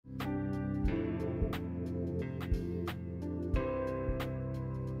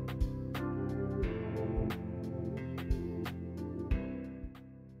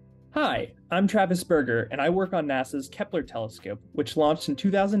I'm Travis Berger, and I work on NASA's Kepler telescope, which launched in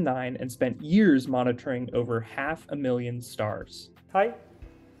 2009 and spent years monitoring over 500,000 stars. Hi,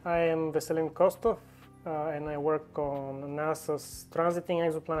 I am Veselin Kostov, and I work on NASA's Transiting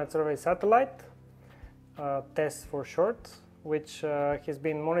Exoplanet Survey satellite, TESS for short, which has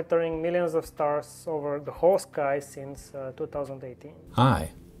been monitoring millions of stars over the whole sky since 2018.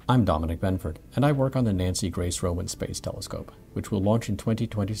 Hi, I'm Dominic Benford, and I work on the Nancy Grace Roman Space Telescope, which will launch in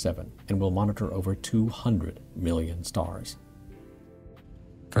 2027 and will monitor over 200 million stars.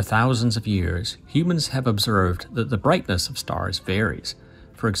 For thousands of years, humans have observed that the brightness of stars varies.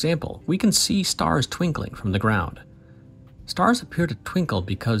 For example, we can see stars twinkling from the ground. Stars appear to twinkle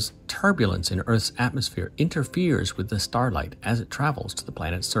because turbulence in Earth's atmosphere interferes with the starlight as it travels to the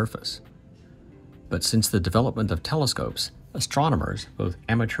planet's surface. But since the development of telescopes, astronomers, both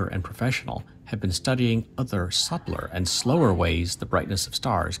amateur and professional, have been studying other subtler and slower ways the brightness of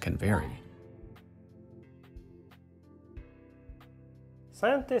stars can vary.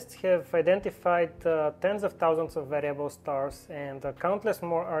 Scientists have identified tens of thousands of variable stars, and countless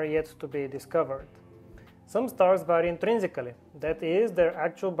more are yet to be discovered. Some stars vary intrinsically, that is, their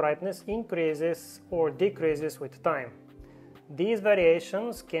actual brightness increases or decreases with time. These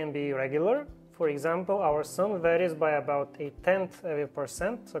variations can be regular. For example, our Sun varies by about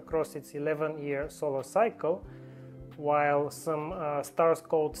 0.1% across its 11-year solar cycle, while some stars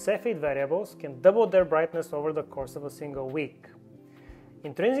called Cepheid variables can double their brightness over the course of a single week.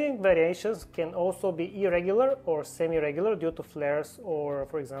 Intrinsic variations can also be irregular or semi-regular due to flares or,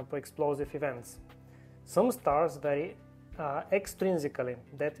 for example, explosive events. Some stars vary extrinsically,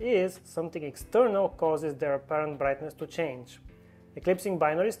 that is, something external causes their apparent brightness to change. Eclipsing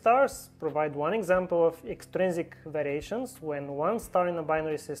binary stars provide one example of extrinsic variations when one star in a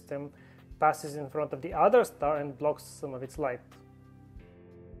binary system passes in front of the other star and blocks some of its light.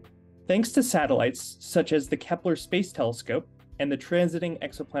 Thanks to satellites such as the Kepler Space Telescope and the Transiting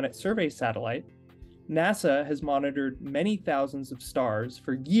Exoplanet Survey satellite, NASA has monitored many thousands of stars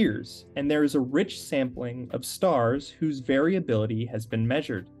for years, and there is a rich sampling of stars whose variability has been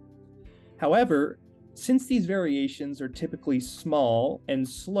measured. However, since these variations are typically small and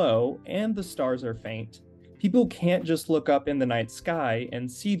slow and the stars are faint, people can't just look up in the night sky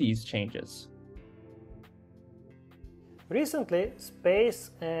and see these changes. Recently,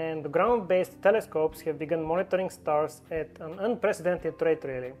 space and ground-based telescopes have begun monitoring stars at an unprecedented rate,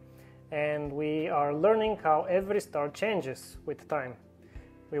 really, and we are learning how every star changes with time.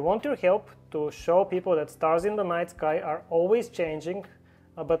 We want your help to show people that stars in the night sky are always changing,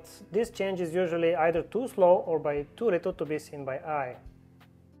 but this change is usually either too slow or by too little to be seen by eye.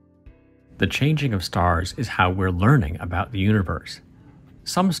 The changing of stars is how we're learning about the universe.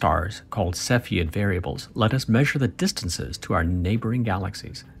 Some stars, called Cepheid variables, let us measure the distances to our neighboring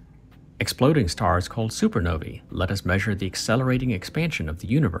galaxies. Exploding stars, called supernovae, let us measure the accelerating expansion of the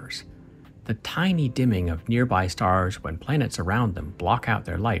universe. The tiny dimming of nearby stars when planets around them block out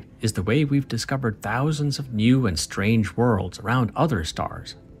their light is the way we've discovered thousands of new and strange worlds around other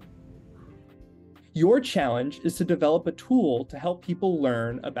stars. Your challenge is to develop a tool to help people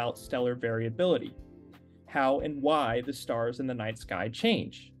learn about stellar variability, how and why the stars in the night sky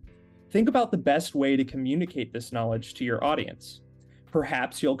change. Think about the best way to communicate this knowledge to your audience.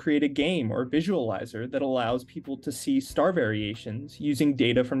 Perhaps you'll create a game or visualizer that allows people to see star variations using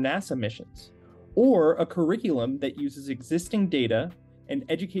data from NASA missions, or a curriculum that uses existing data and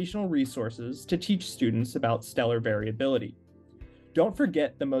educational resources to teach students about stellar variability. Don't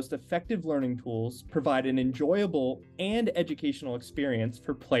forget, the most effective learning tools provide an enjoyable and educational experience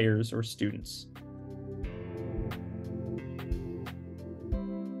for players or students.